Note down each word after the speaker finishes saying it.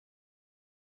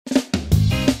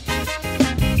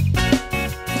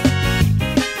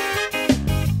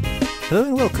Hello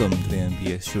and welcome to the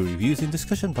MBS Show Reviews and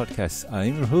Discussion Podcast.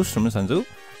 I'm your host, Sanzo,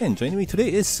 and joining me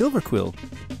today is Silver Quill.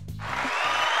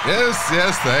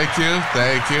 Yes, thank you.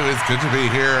 It's good to be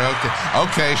here.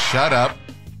 Okay, shut up.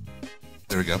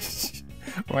 There we go.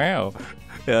 Wow,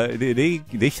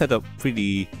 they shut up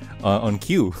pretty on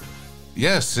cue.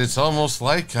 Yes, it's almost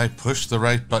like I pushed the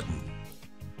right button.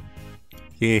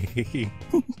 Yay.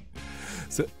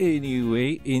 So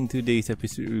anyway, in today's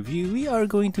episode review, we are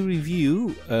going to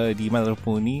review the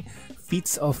MandoPony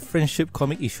Feats of Friendship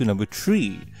comic issue number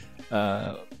 3.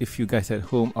 If you guys at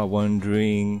home are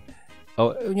wondering,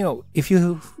 if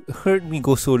you heard me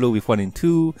go solo with 1 and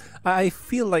 2, I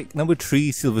feel like number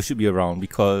 3 Silver should be around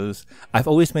because I've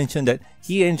always mentioned that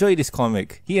he enjoys this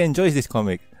comic.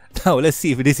 Now let's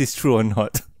see if this is true or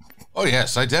not. Oh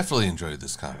yes, I definitely enjoyed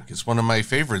this comic. It's one of my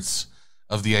favorites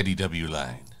of the IDW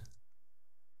line.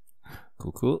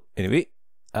 Cool. Anyway,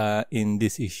 in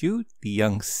this issue, the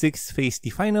young six face the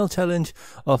final challenge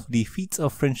of the Feats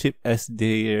of Friendship as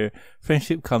their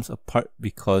friendship comes apart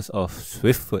because of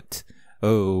Swiftfoot.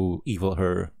 Oh, evil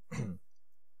her.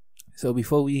 So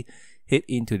before we hit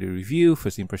into the review,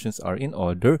 first impressions are in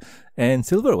order. And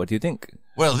Silver, what do you think?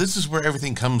 Well, this is where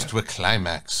everything comes to a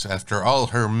climax. After all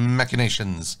her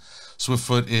machinations,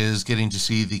 Swiftfoot is getting to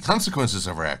see the consequences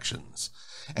of her actions.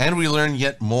 And we learn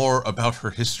yet more about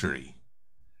her history.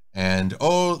 And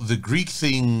the Greek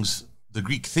themes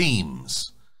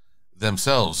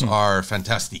themselves are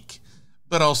fantastic,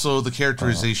 but also the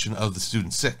characterization of the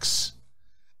Student Six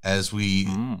as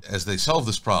they solve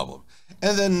this problem.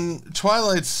 And then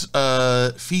Twilight's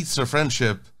Feats of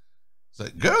Friendship. It's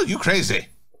like, girl, you crazy.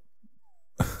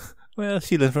 Well,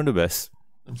 she learned from the best.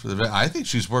 I think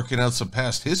she's working out some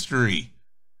past history.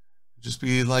 Just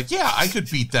being like, yeah, I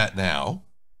could beat that now,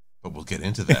 but we'll get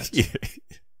into that. Yeah.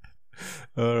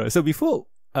 Alright, so before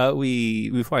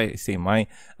I say my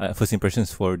first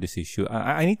impressions for this issue,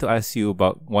 I need to ask you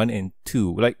about 1 and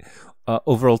 2, like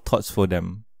overall thoughts for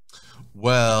them.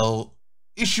 Well,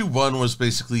 issue 1 was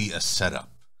basically a setup,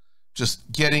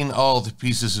 just getting all the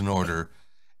pieces in order,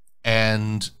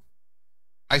 and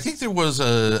I think there was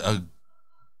a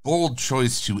bold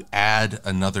choice to add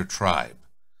another tribe.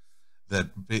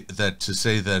 That to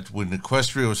say that when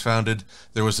Equestria was founded,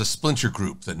 there was a splinter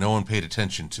group that no one paid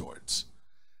attention towards.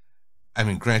 I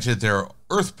mean, granted, there are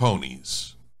Earth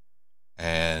ponies,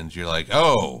 and you're like,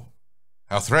 oh,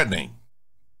 how threatening.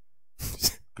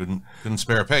 Couldn't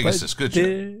spare a Pegasus, could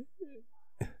you?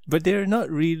 But they're not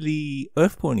really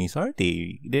Earth ponies, are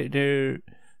they? They're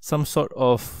some sort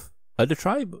of other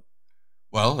tribe.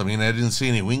 Well, I mean, I didn't see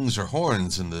any wings or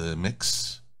horns in the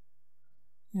mix.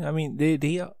 Yeah, I mean, they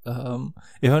if I'm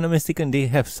not mistaken, they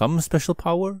have some special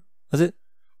power, is it?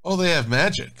 Oh, they have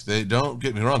magic. They don't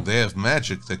get me wrong. They have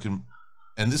magic that can,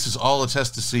 and this is all a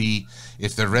test to see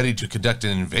if they're ready to conduct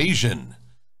an invasion.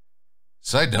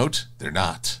 Side note, they're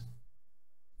not.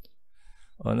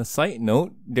 On a side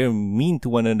note, they're mean to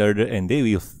one another and they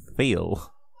will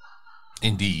fail.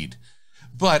 Indeed.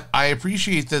 But I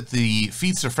appreciate that the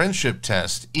Feats of Friendship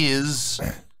test is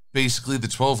basically the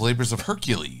 12 labors of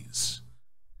Hercules.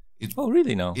 Oh,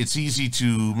 really? No. It's easy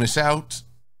to miss out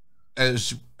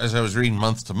as I was reading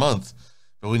month to month,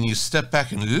 but when you step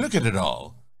back and look at it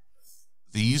all,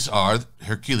 these are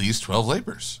Hercules' 12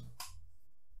 labors.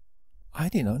 I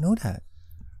did not know that.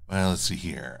 Well, let's see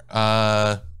here.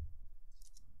 Pardon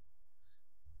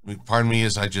me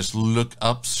as I just look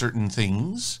up certain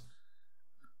things.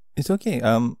 It's okay.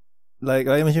 Like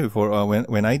I mentioned before,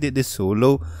 when I did this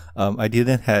solo, I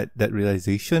didn't had that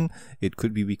realization. It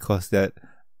could be because that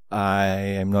I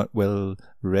am not well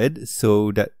read, so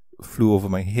that flew over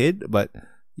my head. But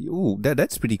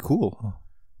that's pretty cool.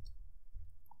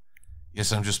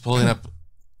 Yes, I'm just pulling up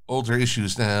older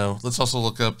issues now. Let's also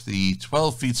look up the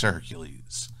 12 Feats of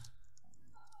Hercules.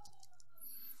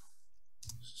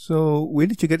 So, where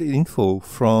did you get the info?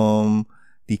 From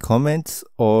the comments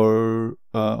or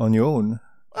on your own?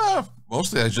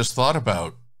 Mostly I just thought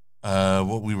about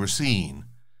what we were seeing,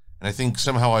 and I think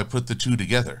somehow I put the two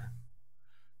together.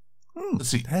 Let's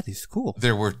see. That is cool.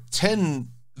 There were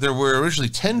originally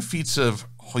 10 Feats of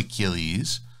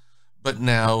Hercules, but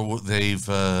now they've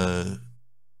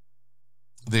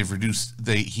reduced.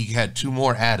 He had 2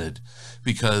 more added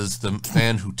because the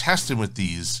man who tasked him with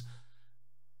these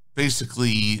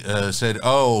basically said,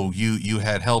 "Oh, you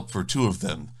had help for 2 of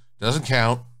them. Doesn't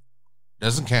count. Now,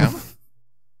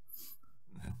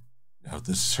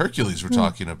 this is Hercules we're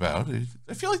talking about.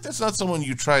 I feel like that's not someone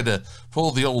you try to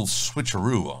pull the old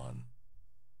switcheroo on.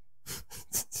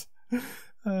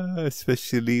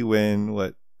 Especially when,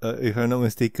 if I'm not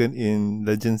mistaken, in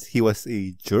Legends, he was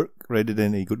a jerk rather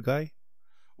than a good guy.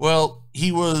 Well,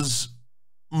 he was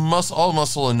all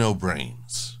muscle and no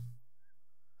brains.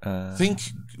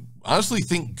 Honestly,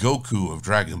 think Goku of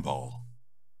Dragon Ball.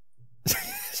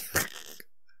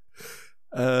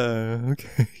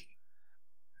 Okay.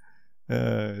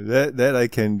 That I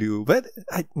can do, but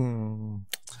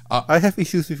I have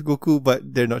issues with Goku,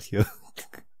 but they're not here.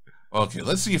 Okay,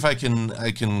 let's see if I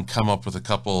can come up with a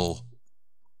couple.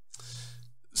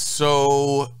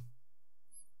 So,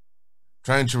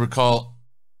 trying to recall,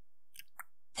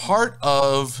 part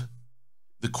of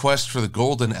the quest for the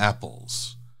golden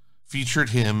apples featured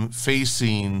him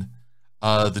facing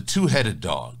the two-headed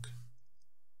dog.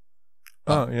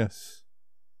 Oh, yes.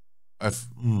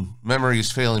 Memory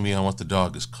is failing me on what the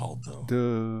dog is called, though.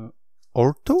 The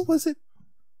Ortho, was it?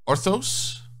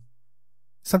 Orthos?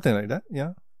 Something like that,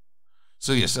 yeah.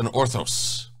 So yes, an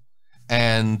Orthos.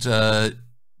 And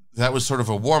that was sort of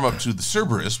a warm-up to the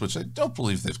Cerberus, which I don't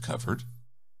believe they've covered.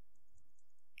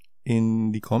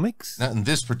 In the comics? Not in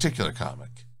this particular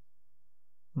comic.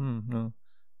 No.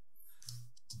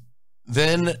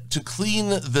 Then, to clean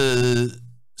the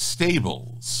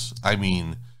stables, I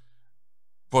mean,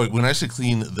 boy, when I say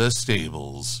clean the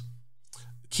stables,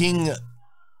 King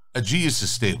Aegeus'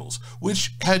 stables,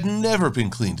 which had never been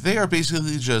cleaned. They are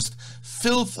basically just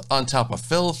filth on top of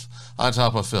filth on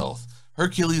top of filth.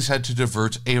 Hercules had to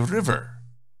divert a river.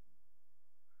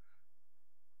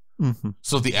 Mm-hmm.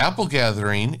 So the apple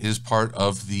gathering is part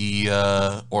of the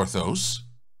Orthos,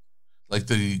 like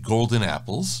the golden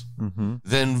apples. Mm-hmm.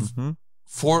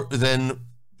 Then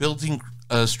building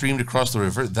a stream to cross the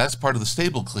river, that's part of the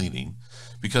stable cleaning,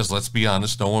 because let's be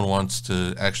honest, no one wants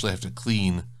to actually have to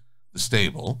clean the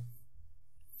stable.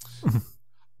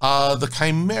 The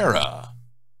Chimera,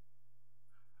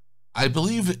 I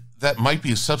believe that might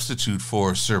be a substitute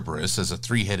for Cerberus as a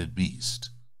three-headed beast.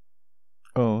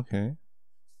 Oh, okay.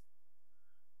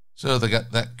 So they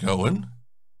got that going.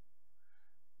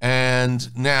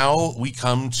 And now we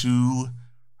come to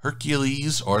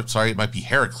Hercules, or sorry, it might be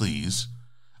Heracles,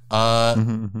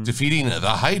 defeating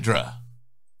the Hydra.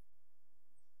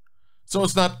 So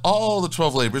it's not all the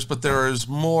 12 labors, but there is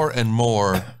more and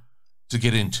more to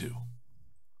get into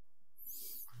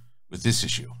with this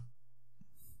issue.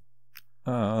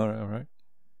 All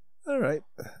right.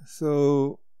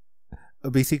 So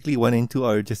basically 1 and 2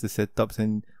 are just the setups,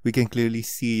 and we can clearly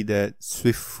see that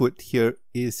Swiftfoot here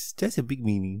is just a big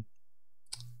meanie.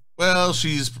 Well,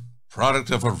 she's product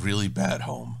of a really bad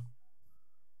home.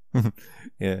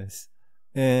 Yes.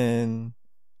 And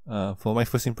for my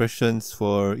first impressions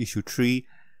for issue 3,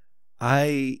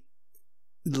 I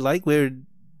like where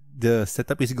the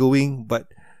setup is going, but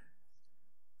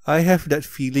I have that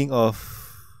feeling of,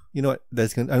 you know what,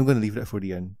 I'm going to leave that for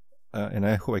the end. And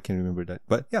I hope I can remember that.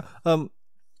 But yeah,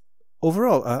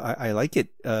 overall, I like it.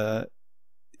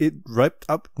 It wrapped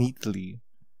up neatly.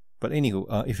 But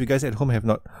anywho, if you guys at home have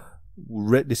not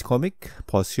read this comic,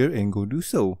 pause here and go do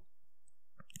so.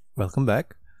 Welcome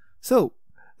back. So,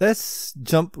 let's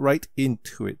jump right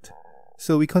into it.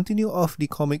 So, we continue off the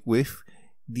comic with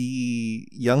the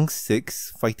young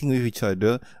six fighting with each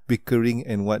other, bickering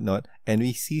and whatnot. And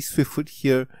we see Swiftfoot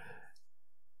here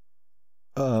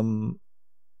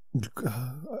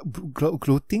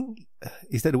gloating?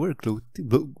 Is that the word?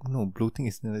 Gloating? No, bloating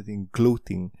is another thing.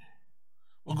 Gloating.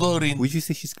 Well, gloating. Would you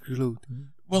say she's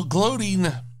gloating? Well, gloating,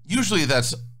 usually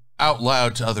that's out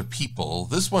loud to other people.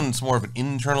 This one's more of an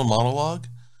internal monologue.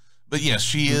 But yes,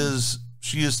 she is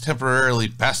temporarily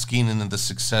basking in the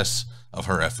success of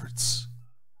her efforts.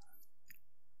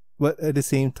 But at the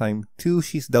same time, too,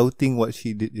 she's doubting what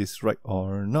she did is right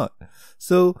or not.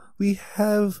 So we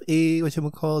have a,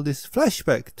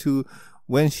 flashback to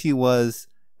when she was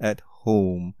at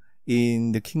home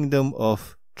in the kingdom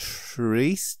of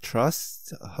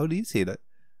Trust? How do you say that?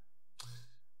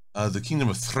 The kingdom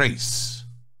of Thrace.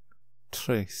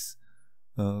 Thrace.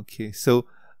 Okay, so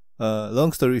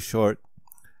long story short,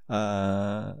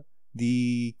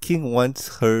 the king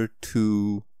wants her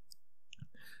to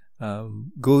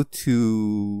go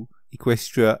to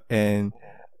Equestria and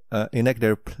enact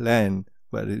their plan.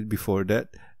 But before that,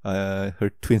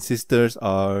 her twin sisters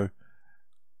are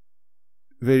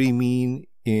very mean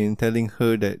in telling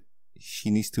her that she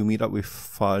needs to meet up with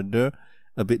father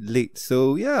a bit late.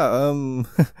 So yeah,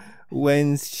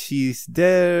 when she's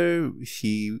there,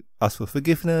 she asks for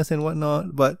forgiveness and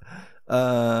whatnot, but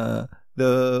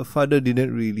the father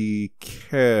didn't really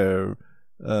care.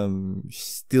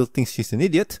 Still thinks she's an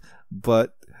idiot,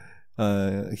 but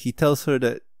he tells her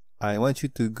that I want you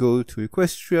to go to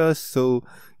Equestria so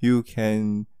you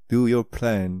can do your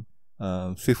plan.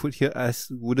 Swiftfoot here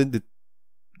asks, wouldn't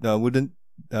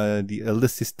the elder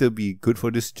sister be good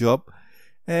for this job?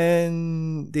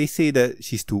 and they say that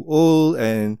she's too old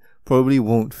and probably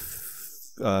won't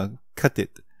cut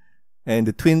it. And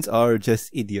the twins are just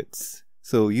idiots.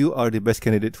 So you are the best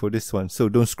candidate for this one. So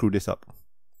don't screw this up.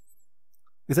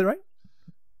 Is that right?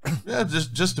 Yeah,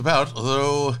 just about.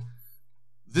 Although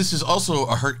this is also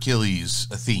a Hercules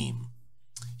theme.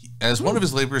 As one of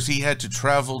his labors, he had to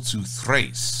travel to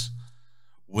Thrace,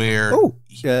 where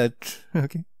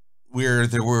okay, where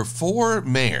there were 4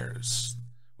 mares,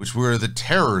 which were the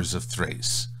terrors of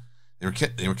Thrace. They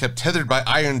were kept tethered by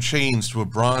iron chains to a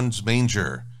bronze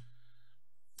manger,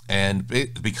 and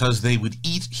because they would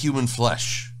eat human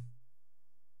flesh.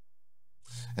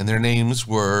 And their names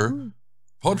were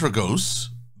Podragos,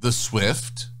 the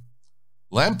Swift,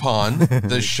 Lampon,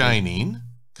 the Shining,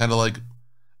 kind of like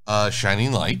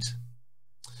Shining Light,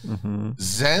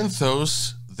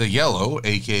 Xanthos, the Yellow,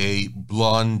 aka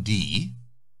Blondie,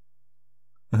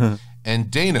 and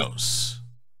Danos,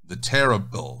 the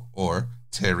Terrible, or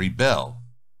Terry Bell,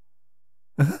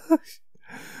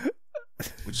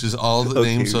 which is all the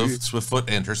names of Swiftfoot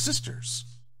and her sisters.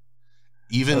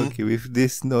 With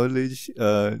this knowledge,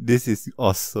 this is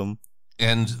awesome.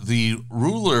 And the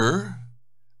ruler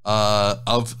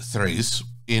of Thrace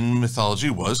in mythology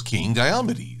was King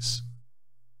Diomedes.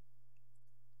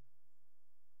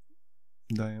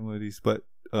 But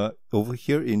over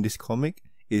here in this comic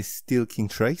is still King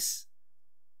Thrace.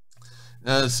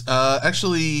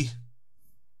 Actually,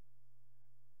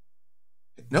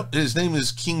 no, his name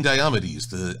is King Diomedes.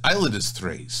 The island is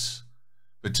Thrace.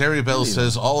 But Terry Bell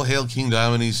says, "All hail King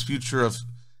Diomedes,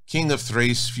 King of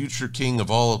Thrace, future king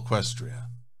of all Equestria."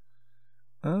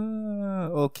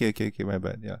 Okay, my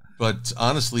bad, yeah. But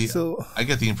honestly, I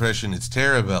get the impression it's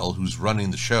Terabel who's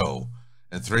running the show,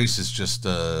 and Thrace is just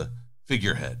a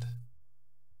figurehead.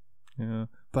 Yeah,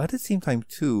 but at the same time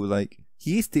too, like,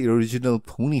 he's the original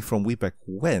pony from way back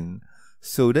when,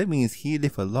 so that means he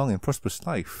lived a long and prosperous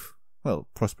life. Well,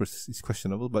 prosperous is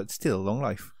questionable, but still a long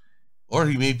life. Or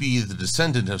he may be the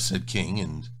descendant of said king,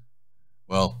 and,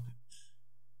 well,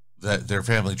 that their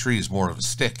family tree is more of a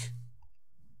stick.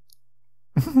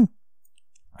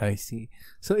 I see.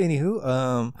 So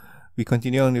anywho, we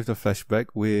continue on with the flashback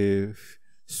with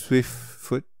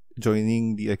Swiftfoot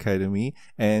joining the academy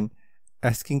and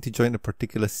asking to join a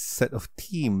particular set of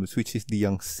teams, which is the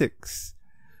Young Six.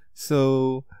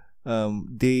 So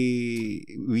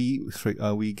we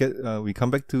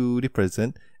come back to the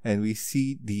present and we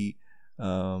see the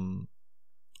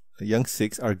Young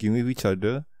Six arguing with each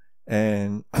other,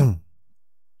 and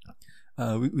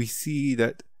we see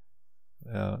that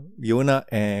Yona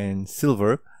and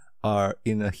Silver are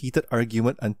in a heated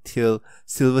argument until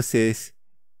Silver says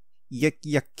 "yak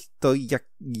yak to yak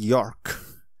york,"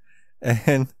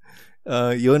 and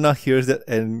Yona hears that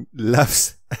and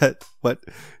laughs at what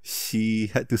she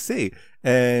had to say.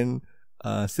 And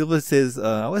Silver says,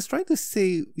 "I was trying to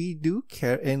say we do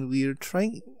care and we're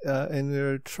trying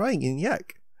in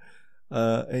yak."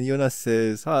 And Yona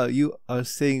says, "You are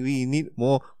saying we need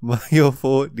more mayo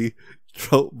for the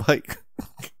trout bike."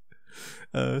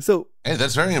 Hey,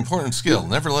 that's a very important skill.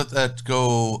 Never let that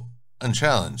go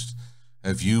unchallenged.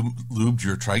 Have you lubed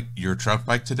your trout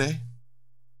bike today?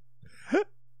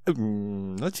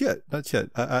 Not yet.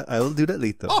 I will do that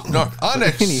later. Oh no,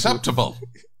 unacceptable.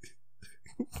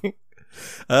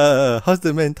 How's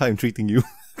the man time treating you?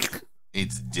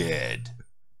 It's dead.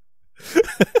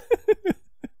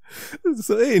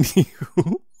 So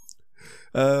anywho,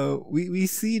 we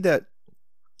see that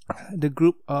the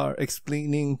group are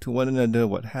explaining to one another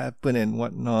what happened and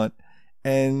whatnot,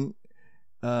 and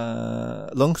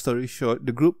long story short,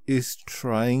 the group is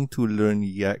trying to learn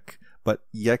Yak, but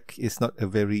Yak is not a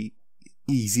very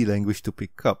easy language to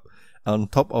pick up. On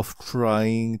top of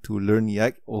trying to learn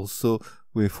Yak, also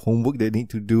with homework they need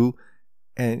to do,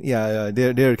 and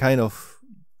they're kind of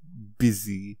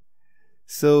busy.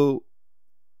 So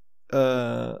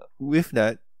with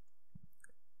that,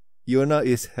 Yona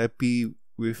is happy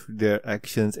with their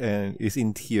actions and is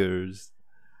in tears,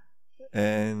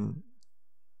 and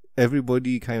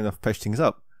everybody kind of patched things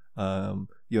up.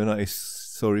 Yona is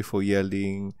sorry for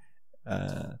yelling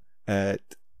at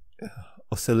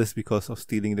Ocellus because of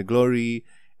stealing the glory,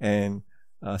 and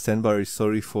Sandbar is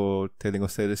sorry for telling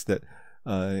Ocellus that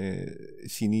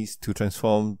she needs to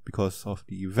transform because of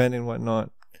the event and whatnot.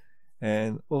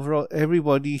 And overall,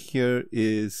 everybody here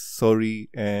is sorry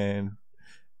and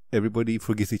everybody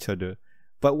forgives each other.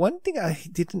 But one thing I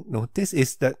didn't notice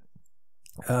is that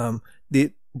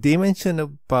they mentioned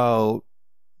about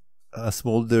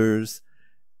Smolder's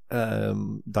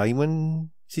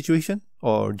diamond situation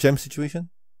or gem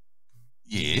situation.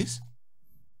 Yes.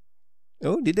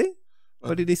 Oh, did they?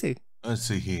 What did they say? Let's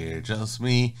see here. Just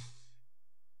me.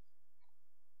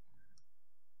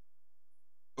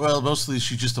 Well, mostly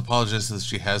she just apologizes that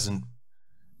she hasn't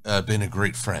been a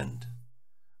great friend.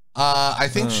 I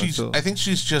think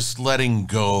she's just letting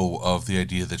go of the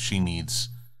idea that she needs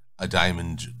a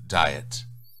diamond diet,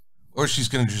 or she's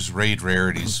going to just raid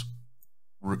Rarity's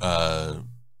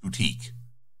boutique.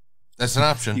 That's an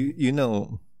option. You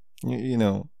know,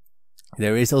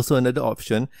 there is also another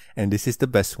option, and this is the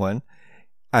best one: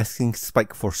 asking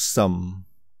Spike for some.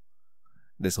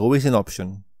 There's always an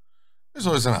option. There's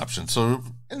always an option. So,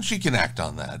 and she can act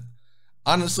on that.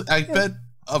 Honestly, I bet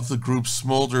of the group,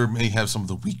 Smolder may have some of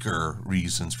the weaker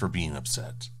reasons for being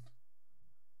upset,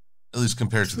 at least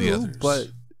compared to the others.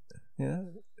 But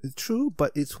true.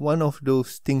 But it's one of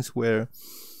those things where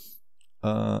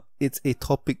it's a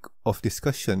topic of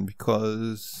discussion,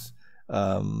 because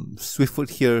Swiftfoot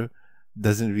here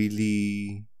doesn't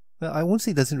really. Well, I won't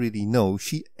say doesn't really know.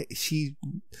 She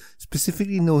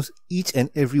specifically knows each and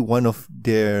every one of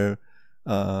their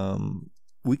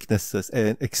weaknesses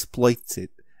and exploits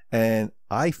it, and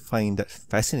I find that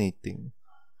fascinating.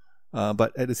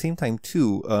 But at the same time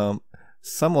too,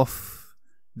 some of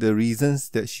the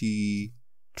reasons that she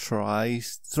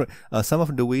some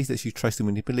of the ways that she tries to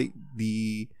manipulate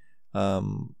the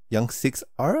young six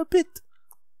are a bit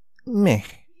meh.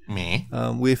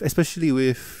 Especially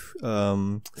with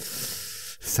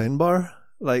Senbar.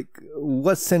 Like,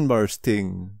 what's Senbar's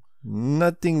thing?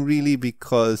 Nothing really,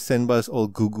 because Senbar's all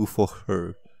goo for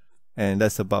her, and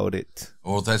that's about it.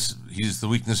 Oh, he's the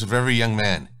weakness of every young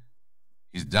man.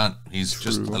 He's done. He's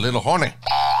just a little horny.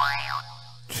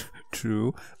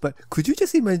 True, but could you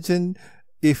just imagine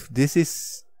if this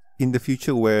is in the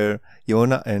future where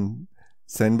Yona and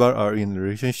Senbar are in a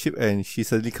relationship and she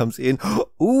suddenly comes in?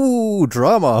 Ooh,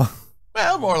 drama.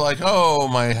 Well, more like, oh,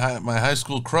 my high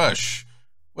school crush.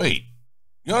 Wait,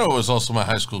 Yona was also my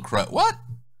high school crush. What?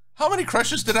 How many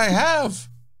crushes did I have?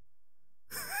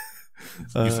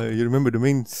 You remember the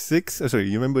main six?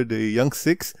 You remember the young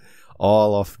six?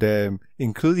 All of them,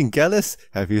 including Gallus.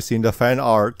 Have you seen the fan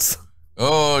arts?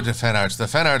 Oh, the fan arts. The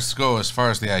fan arts go as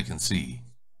far as the eye can see.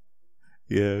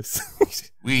 Yes.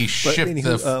 We shipped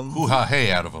the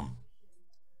hoo-ha-hey out of them.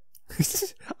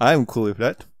 I'm cool with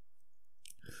that.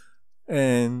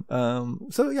 And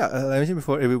so yeah, I mentioned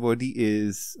before, everybody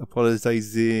is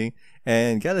apologizing,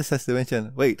 and Gallus has to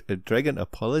mention, wait, a dragon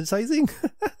apologizing?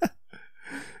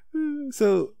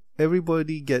 So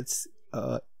everybody gets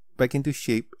back into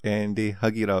shape and they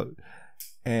hug it out.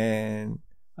 And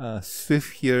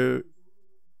Swift here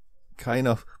kind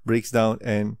of breaks down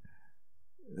and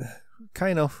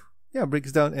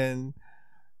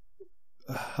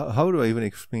how do I even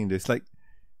explain this? Like,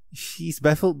 she's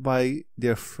baffled by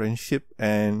their friendship,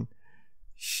 and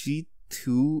she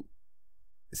too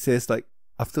says, like,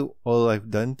 after all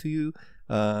I've done to you,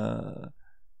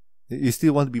 you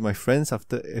still want to be my friends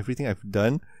after everything I've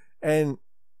done? And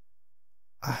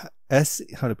as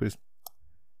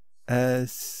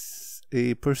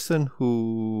a person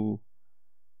who,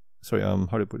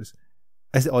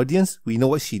 as the audience, we know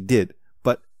what she did,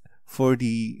 but for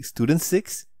the student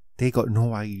six, they got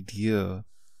no idea.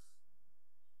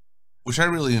 Which I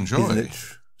really enjoy.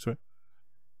 Sorry?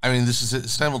 I mean, this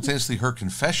is simultaneously her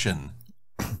confession,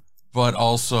 but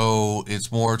also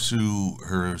it's more to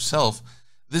herself.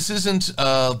 This isn't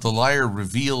the liar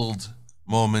revealed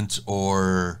moment,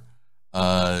 or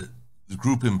the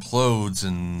group implodes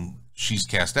and she's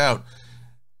cast out.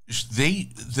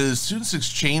 The students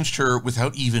exchanged her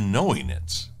without even knowing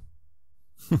it.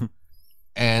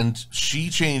 And she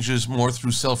changes more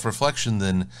through self-reflection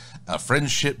than a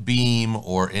friendship beam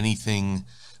or anything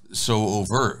so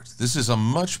overt. This is a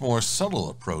much more subtle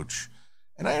approach,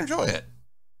 and I enjoy it.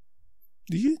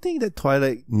 Do you think that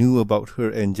Twilight knew about her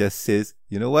and just says,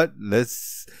 you know what,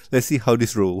 let's see how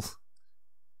this rolls?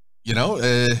 You know,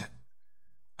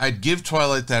 I'd give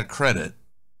Twilight that credit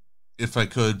if I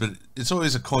could, but it's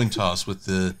always a coin toss with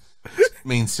the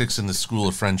main six in the School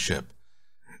of Friendship.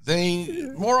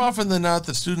 More often than not,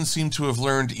 the students seem to have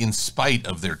learned in spite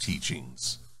of their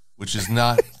teachings, which is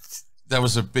not, that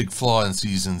was a big flaw in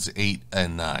seasons 8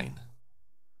 and 9.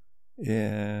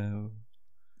 Yeah,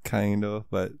 kind of,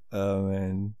 but,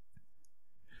 man.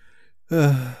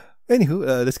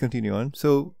 Anywho, let's continue on.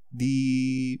 So,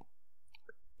 the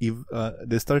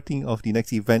starting of the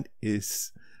next event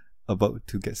is about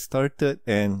to get started,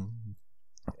 and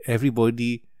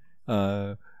everybody,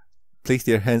 place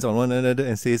their hands on one another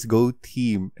and says, "Go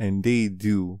team," and they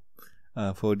do.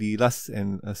 For the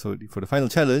for the final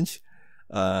challenge,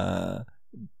 Twilight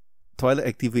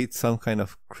activates some kind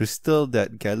of crystal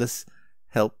that Gallus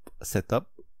helped set up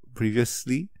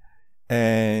previously,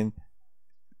 and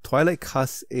Twilight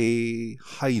casts a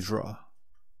Hydra.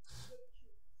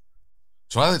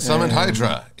 Twilight summoned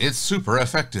Hydra. It's super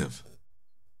effective.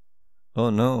 Oh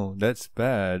no, that's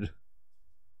bad.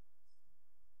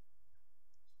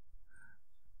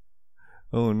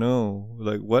 Oh no,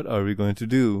 like what are we going to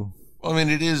do? Well, I mean,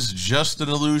 it is just an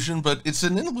illusion, but it's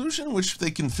an illusion which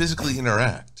they can physically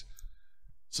interact.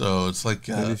 So it's like...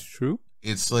 that is true?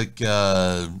 It's like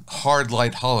a hard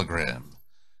light hologram,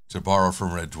 to borrow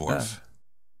from Red Dwarf.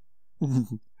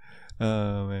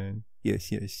 Oh man.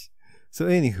 Yes. So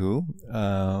anywho,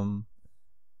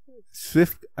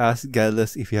 Swift asks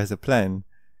Gallus if he has a plan,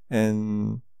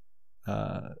 and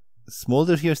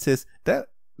Smolder here says the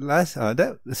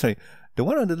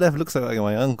one on the left looks like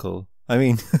my uncle. I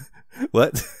mean,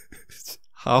 what?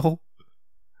 How?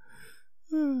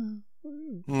 Well,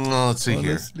 let's see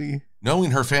here.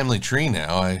 Knowing her family tree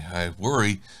now, I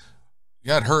worry.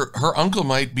 God, her uncle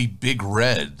might be Big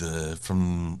Red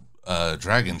from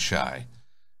Dragon Shy.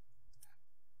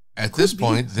 At this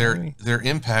point, their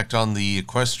impact on the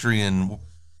equestrian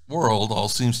world all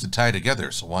seems to tie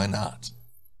together, so why not?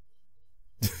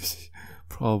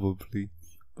 Probably.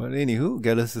 But anywho,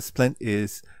 Gallus' plan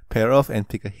is pair off and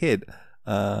pick a head.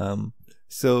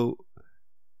 So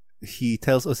he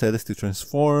tells Ocellus to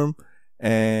transform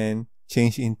and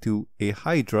change into a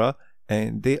Hydra,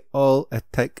 and they all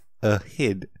attack a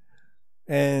head.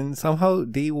 And somehow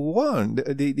they won.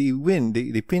 They win.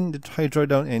 They pin the Hydra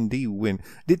down and they win.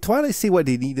 Did Twilight say what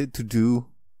they needed to do?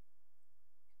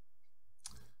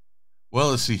 Well,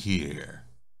 let's see here.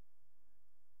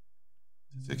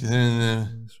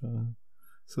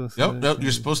 Nope,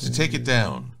 you're supposed to take it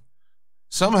down.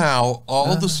 Somehow,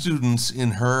 all the students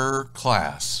in her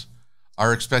class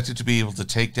are expected to be able to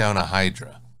take down a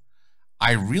Hydra.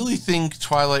 I really think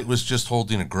Twilight was just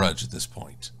holding a grudge at this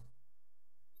point.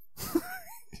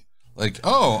 Like,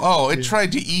 it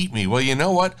tried to eat me. Well, you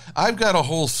know what? I've got a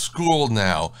whole school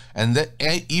now, and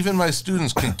even my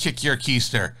students can kick your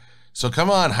keister. So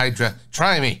come on, Hydra,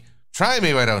 try me. Try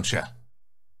me, why don't you?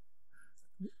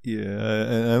 Yeah,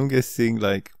 and I'm guessing,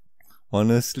 like,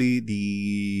 honestly,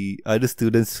 the other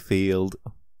students failed.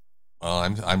 Well,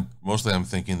 I'm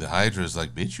thinking the Hydra is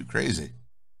like, bitch, you crazy.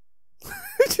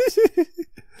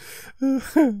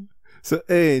 So,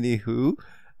 anywho,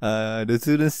 the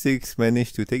student 6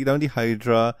 managed to take down the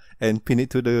Hydra and pin it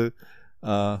to the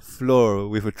floor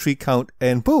with a 3 count,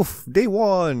 and poof, they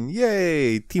won!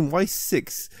 Yay! Team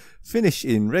Y6 finished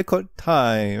in record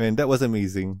time, and that was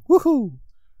amazing. Woohoo!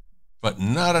 But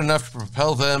not enough to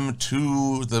propel them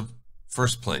to the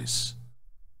first place.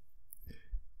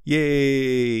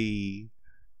 Yay!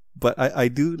 But I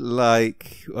do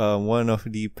like one of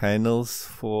the panels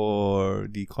for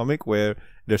the comic where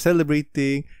they're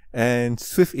celebrating and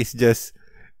Swift is just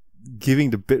giving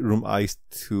the bedroom eyes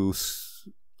to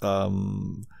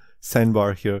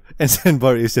Sandbar here, and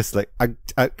Sandbar is just like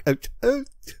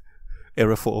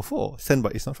error 404,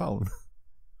 Sandbar is not found.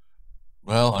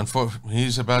 Well, unfortunately,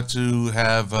 he's about to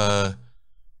have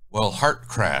heart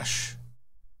crash.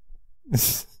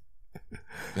 Boys.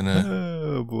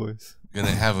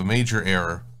 Gonna have a major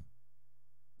error.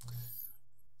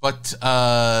 But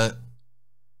I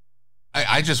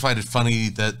just find it funny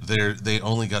that they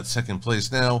only got second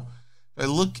place. Now, if I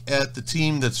look at the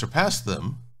team that surpassed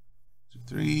them, 2,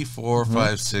 3, 4,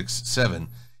 5, 6, 7.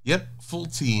 Yep, full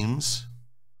teams.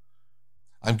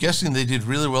 I'm guessing they did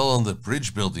really well on the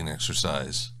bridge building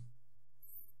exercise.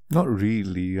 Not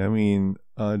really. I mean,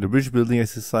 the bridge building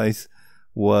exercise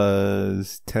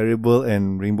was terrible,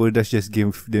 and Rainbow Dash just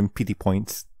gave them pity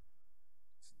points.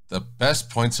 The best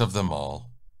points of them all.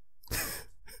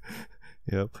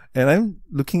 Yep. And I'm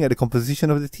looking at the composition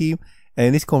of the team,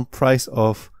 and it's comprised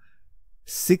of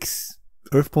 6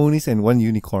 Earth Ponies and 1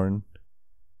 Unicorn.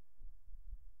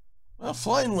 Well,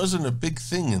 flying wasn't a big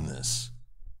thing in this.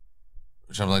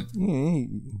 Which I'm like,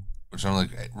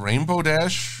 Rainbow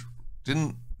Dash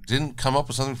didn't come up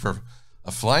with something for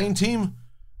a flying team?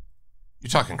 You're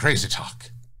talking crazy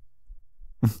talk.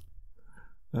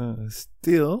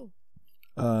 Still,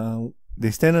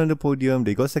 they stand on the podium.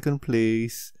 They got second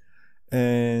place,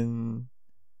 and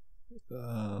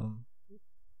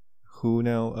who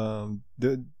now?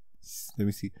 Let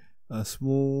me see.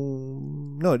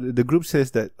 The group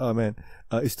says that, oh man,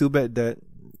 it's too bad that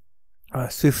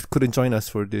Swift couldn't join us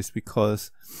for this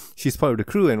because she's part of the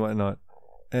crew and whatnot.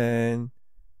 And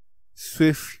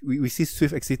Swift, we see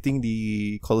Swift exiting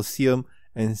the Colosseum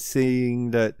and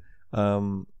saying that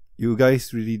you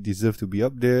guys really deserve to be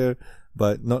up there,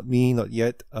 but not me, not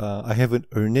yet. I haven't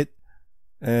earned it.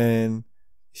 And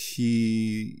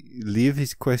she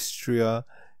leaves Equestria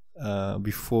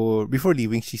before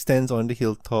leaving, she stands on the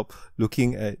hilltop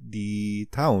looking at the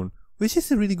town, which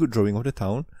is a really good drawing of the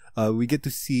town. We get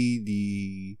to see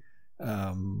the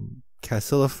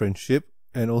Castle of Friendship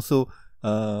and also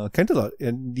Canterlot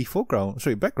in the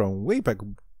background, way back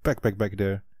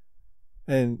there.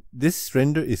 And this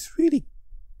render is really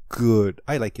good.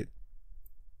 I like it.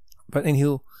 But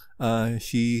anyhow,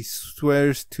 she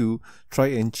swears to try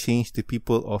and change the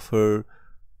people of her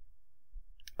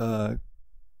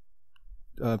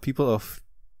people of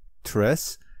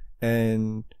Tres,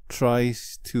 and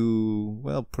tries to,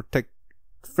 well, protect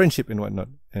friendship and whatnot.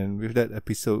 And with that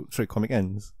comic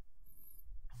ends.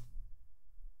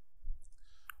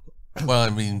 Well, I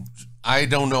mean, I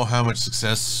don't know how much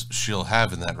success she'll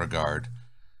have in that regard.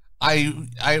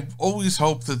 I always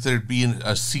hope that there'd be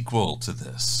a sequel to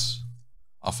this,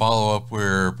 a follow-up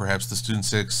where perhaps the Student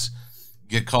Six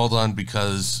get called on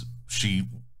because she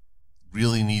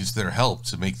really needs their help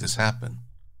to make this happen.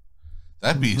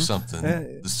 That'd be something.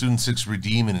 The Student Six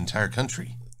redeem an entire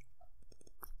country.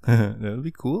 That would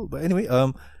be cool. But anyway,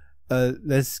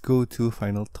 let's go to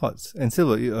final thoughts. And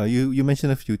Silver, you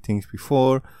mentioned a few things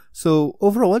before. So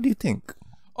overall, what do you think?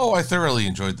 Oh, I thoroughly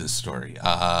enjoyed this story.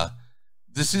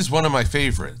 This is one of my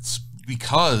favorites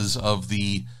because of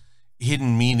the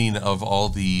hidden meaning of all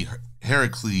the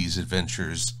Heracles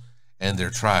adventures and their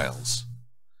trials.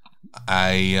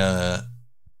 I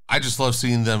just love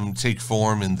seeing them take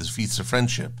form in the Feats of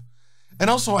Friendship. And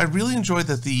also, I really enjoy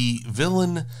that the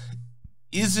villain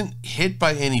isn't hit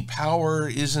by any power,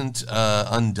 isn't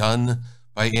undone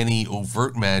by any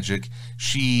overt magic.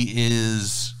 She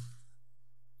is,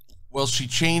 well, she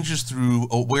changes through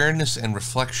awareness and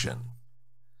reflection.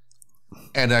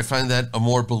 And I find that a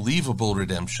more believable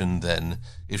redemption than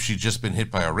if she'd just been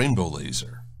hit by a rainbow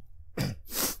laser.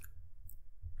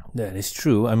 That is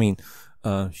true. I mean,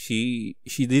 she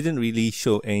didn't really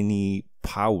show any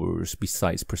powers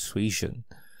besides persuasion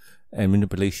and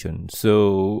manipulation.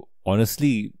 So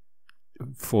honestly,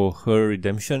 for her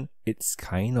redemption, it's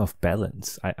kind of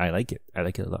balanced. I like it. I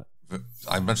like it a lot.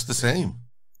 I'm much the same.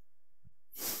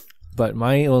 But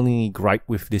my only gripe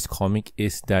with this comic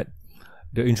is that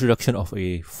the introduction of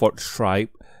a fourth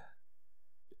stripe,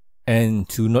 and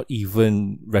to not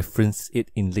even reference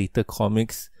it in later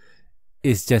comics,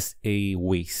 is just a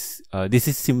waste. This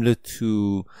is similar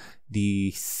to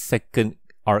the second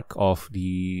arc of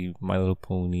the My Little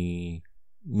Pony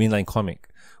mainline comic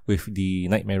with the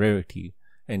Nightmare Rarity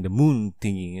and the moon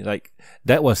thingy. Like,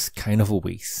 that was kind of a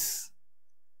waste.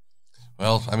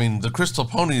 Well, I mean, the Crystal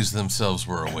Ponies themselves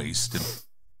were a waste.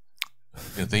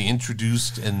 They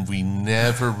introduced, and we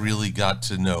never really got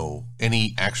to know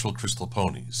any actual Crystal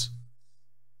Ponies.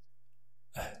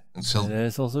 Until, that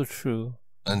is also true.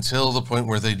 Until the point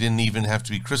where they didn't even have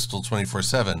to be crystal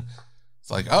 24/7.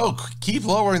 It's like, oh, keep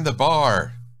lowering the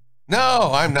bar.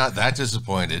 No, I'm not that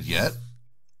disappointed yet.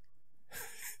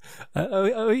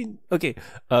 I mean, okay,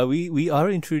 we are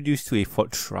introduced to a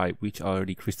fourth tribe, which are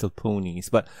the Crystal Ponies,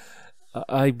 but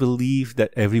I believe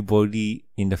that everybody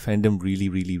in the fandom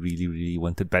really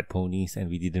wanted bad ponies, and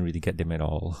we didn't really get them at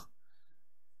all.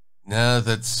 No,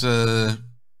 that's,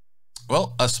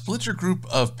 well, a splinter group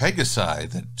of Pegasi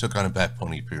that took on a Bat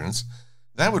Pony appearance.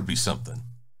 That would be something.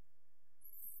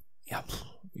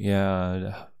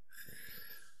 Yeah.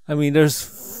 I mean, there's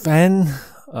fan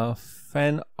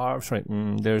art, right?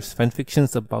 There's fan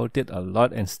fictions about it a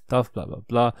lot and stuff, blah blah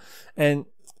blah. And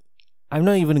I'm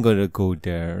not even gonna go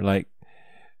there. Like,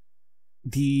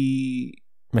 the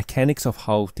mechanics of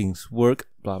how things work,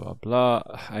 blah blah blah.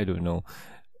 I don't know.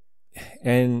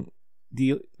 And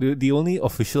the only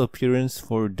official appearance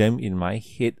for them in my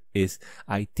head is,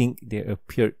 I think they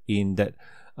appeared in that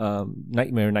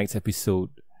Nightmare Nights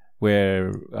episode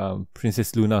where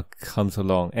Princess Luna comes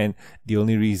along, and the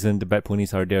only reason the Bat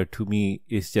Ponies are there to me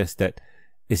is just that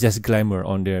it's just glamour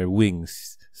on their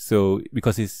wings. So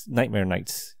because it's Nightmare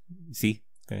Nights, see?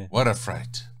 What a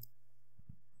fright!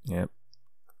 Yeah.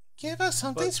 Give us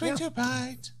something sweet to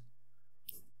bite.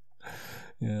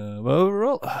 Yeah. Well,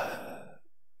 overall,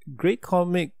 great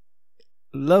comic.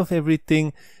 Love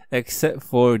everything except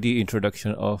for the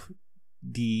introduction of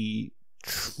the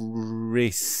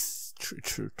Thracians?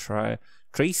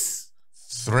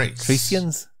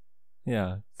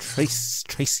 Yeah,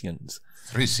 Thracians.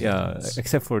 Yeah,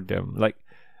 except for them. Like,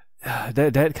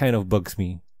 that kind of bugs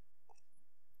me.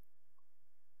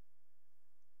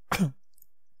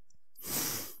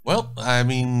 Well, I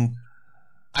mean,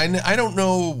 I don't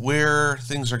know where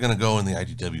things are going to go in the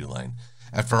IDW line.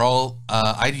 After all,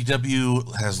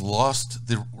 IDW has lost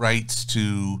the rights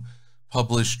to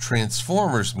publish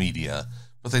Transformers media,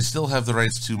 but they still have the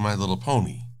rights to My Little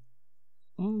Pony.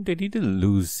 they didn't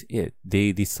lose it.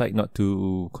 They decide not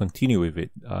to continue with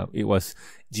it. It was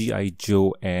G.I.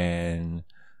 Joe and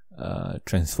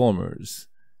Transformers.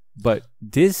 But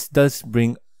this does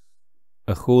bring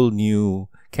a whole new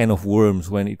can of worms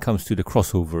when it comes to the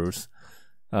crossovers.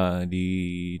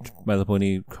 The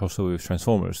MandoPony crossover with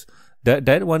Transformers.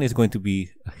 That one is going to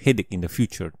be a headache in the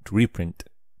future to reprint.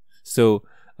 So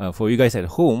for you guys at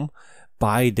home,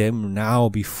 buy them now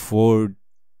before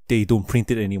they don't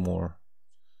print it anymore.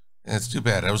 That's too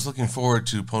bad. I was looking forward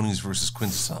to Ponies versus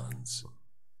Quintessons.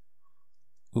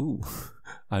 Ooh,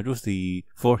 are those the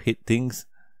 4-hit things?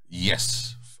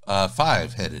 Yes,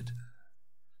 5-headed,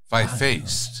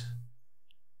 5-faced.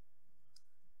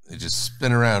 They just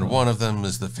spin around. One of them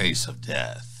is the face of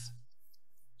death.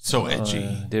 So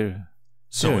edgy. They're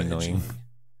edgy. annoying.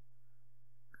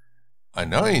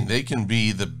 Annoying. They can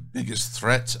be the biggest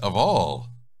threat of all.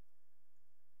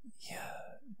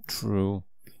 Yeah, true.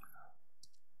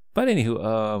 But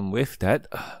anywho, with that,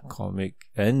 comic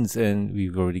ends and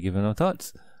we've already given our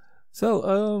thoughts.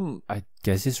 So, I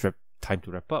guess it's time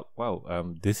to wrap up.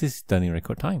 Wow, this is done in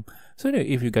record time. So anyway,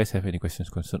 if you guys have any questions,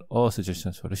 concerns, or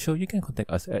suggestions for the show, you can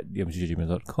contact us at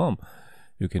themsgmail.com.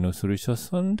 You can also reach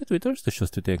us on the Twitters. The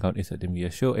show's Twitter account is at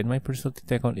MBS Show, and my personal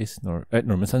Twitter account is at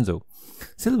Norman Sanzo.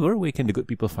 Silver, where can the good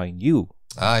people find you?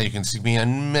 You can see me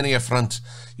on many a front.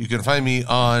 You can find me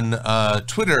on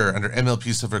Twitter under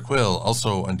MLP Silver Quill,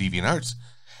 also on DeviantArt,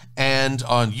 and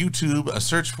on YouTube. A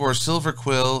search for Silver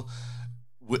Quill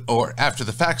or After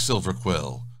the Fact Silver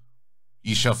Quill.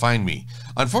 You shall find me.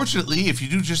 Unfortunately, if you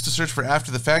do just a search for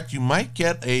After the Fact, you might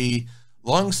get a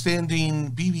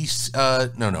long-standing BBC,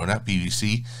 no, not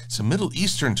BBC, it's a Middle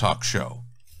Eastern talk show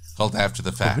called After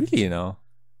the Fact. Oh, really, you know?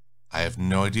 I have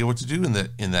no idea what to do in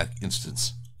that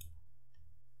instance.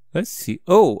 Let's see.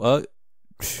 After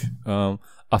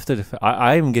the fact,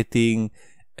 I'm getting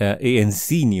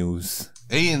ANC news.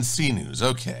 ANC news,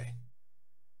 okay.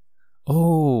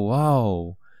 Oh,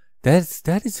 wow.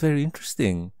 That is very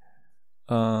interesting.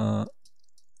 I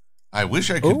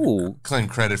wish I could claim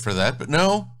credit for that, but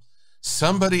no.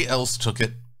 Somebody else took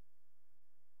it.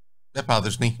 That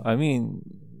bothers me. I mean,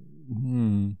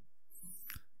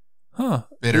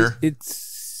 Bitter.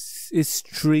 It's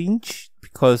strange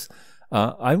because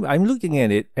I'm looking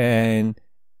at it and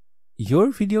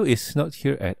your video is not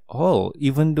here at all,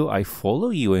 even though I follow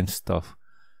you and stuff.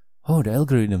 Oh, the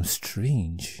algorithm's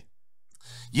strange.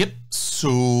 Yep.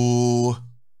 So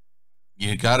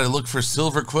you gotta look for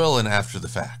Silver Quill and After the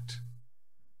Fact.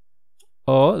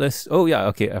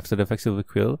 After the Fact Silver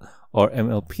Quill or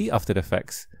MLP After the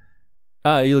Facts.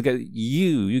 You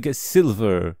get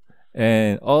Silver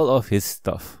and all of his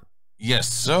stuff.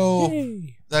 Yes, so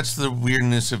Yay. That's the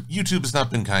weirdness of YouTube has not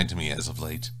been kind to me as of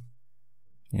late.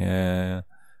 Yeah.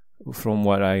 From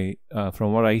what I've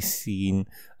seen,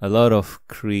 a lot of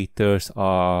creators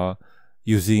are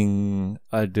using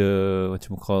other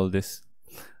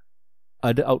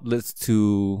outlets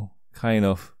to kind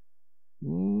of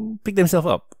pick themselves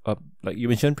up. Like you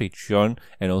mentioned Patreon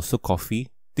and also Ko-fi.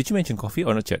 Did you mention Ko-fi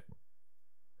or not yet?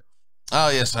 Oh,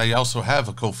 yes, I also have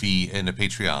a Ko-fi and a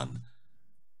Patreon.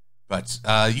 But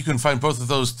you can find both of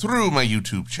those through my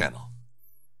YouTube channel.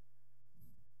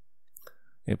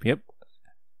 Yep.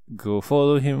 Go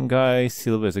follow him, guys.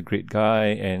 Silver is a great guy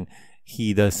and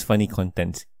he does funny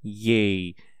content.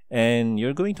 Yay. And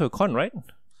you're going to a con, right?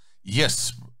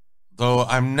 Yes. Though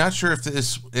I'm not sure by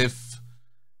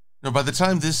the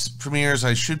time this premieres,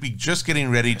 I should be just getting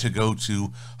ready to go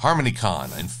to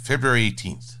HarmonyCon on February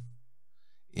 18th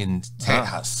in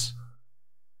Texas.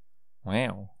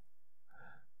 Wow.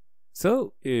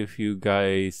 So, if you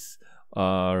guys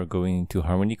are going to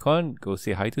HarmonyCon, go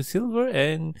say hi to Silver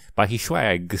and buy his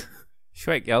swag.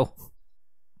 Swag, yo.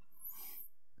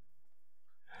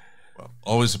 Well,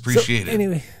 always appreciate it.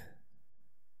 Anyway.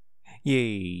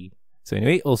 Yay. So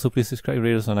anyway, also please subscribe,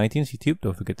 rate us on iTunes, YouTube.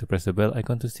 Don't forget to press the bell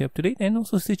icon to stay up to date, and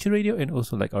also Stitcher Radio, and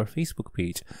also like our Facebook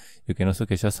page. You can also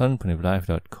catch us on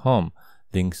ponyvlive.com.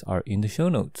 Links are in the show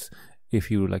notes. If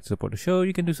you would like to support the show,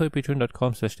 you can do so at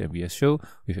patreon.com/MBS show.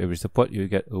 With every support, you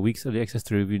get a week's early access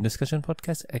to review and discussion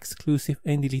podcasts, exclusive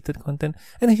and deleted content,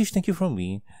 and a huge thank you from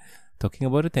me. Talking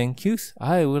about the thank yous,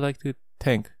 I would like to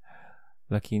thank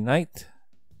Lucky Knight,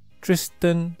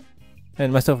 Tristan,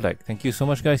 and myself. Thank you so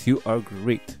much, guys. You are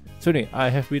great. So anyway, I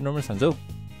have been Norman Sanzo.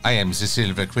 I am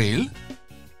Silver Quill.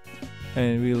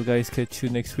 And we'll guys catch you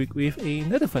next week with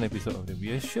another fun episode of the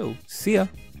MBS show. See ya.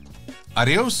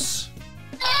 Adios.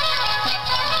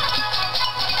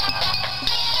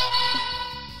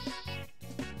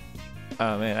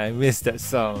 Oh man, I missed that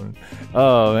sound.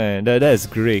 Oh man, that's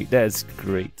great. That's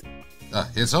great.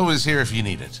 It's always here if you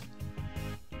need it.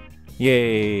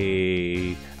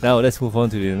 Yay! Now let's move on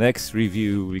to the next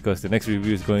review, because the next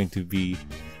review is going to be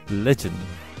Legend.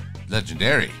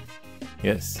 Legendary.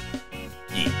 Yes.